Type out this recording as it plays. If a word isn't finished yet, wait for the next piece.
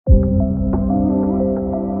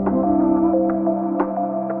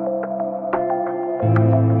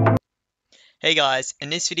Hey guys,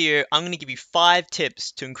 in this video I'm going to give you 5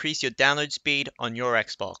 tips to increase your download speed on your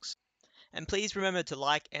Xbox. And please remember to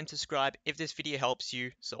like and subscribe if this video helps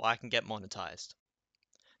you so I can get monetized.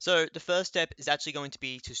 So the first step is actually going to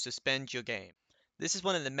be to suspend your game. This is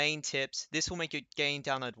one of the main tips. This will make your game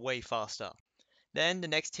download way faster. Then the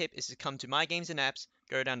next tip is to come to My Games and Apps,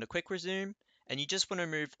 go down to Quick Resume, and you just want to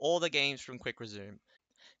remove all the games from Quick Resume.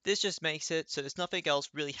 This just makes it so there's nothing else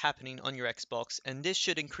really happening on your Xbox, and this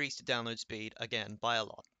should increase the download speed again by a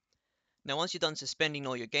lot. Now once you're done suspending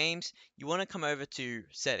all your games, you want to come over to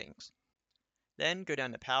Settings. Then go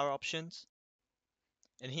down to Power Options,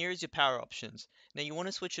 and here is your power options. Now you want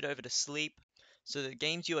to switch it over to Sleep, so the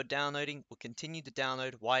games you are downloading will continue to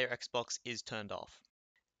download while your Xbox is turned off.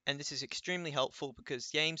 And this is extremely helpful because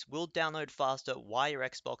games will download faster while your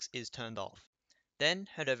Xbox is turned off. Then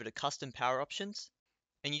head over to Custom Power Options,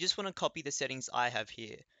 and you just want to copy the settings I have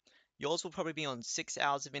here. Yours will probably be on 6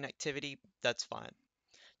 hours of inactivity, that's fine.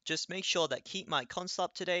 Just make sure that keep my console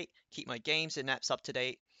up to date, keep my games and apps up to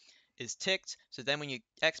date is ticked, so then when your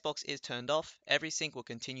Xbox is turned off, every sync will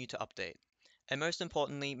continue to update. And most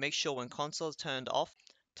importantly, make sure when console is turned off,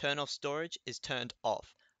 turn off storage is turned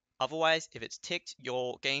off. Otherwise, if it's ticked,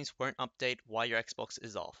 your games won't update while your Xbox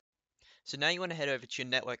is off. So now you want to head over to your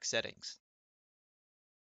network settings.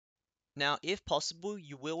 Now, if possible,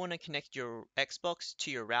 you will want to connect your Xbox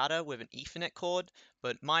to your router with an Ethernet cord,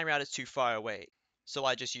 but my router is too far away, so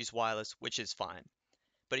I just use wireless, which is fine.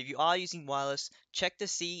 But if you are using wireless, check to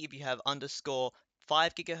see if you have underscore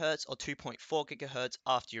 5 GHz or 2.4 GHz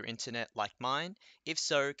after your internet like mine. If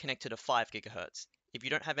so, connect to the 5 GHz. If you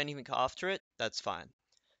don't have anything after it, that's fine.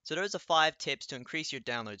 So those are 5 tips to increase your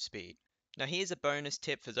download speed. Now here's a bonus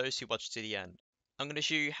tip for those who watch to the end. I'm going to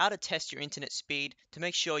show you how to test your internet speed to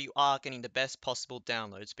make sure you are getting the best possible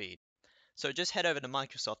download speed. So just head over to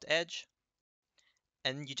Microsoft Edge,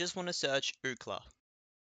 and you just want to search Ookla.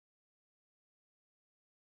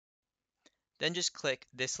 Then just click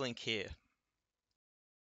this link here.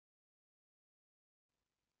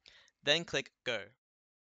 Then click Go.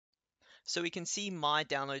 So we can see my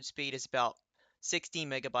download speed is about 60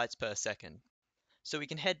 megabytes per second. So we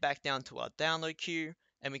can head back down to our download queue,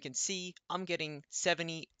 and we can see I'm getting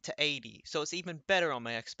 70 to 80, so it's even better on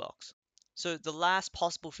my Xbox. So the last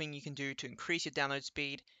possible thing you can do to increase your download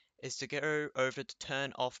speed is to go over to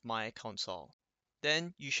turn off my console.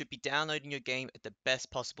 Then you should be downloading your game at the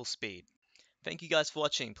best possible speed. Thank you guys for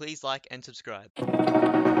watching. Please like and subscribe.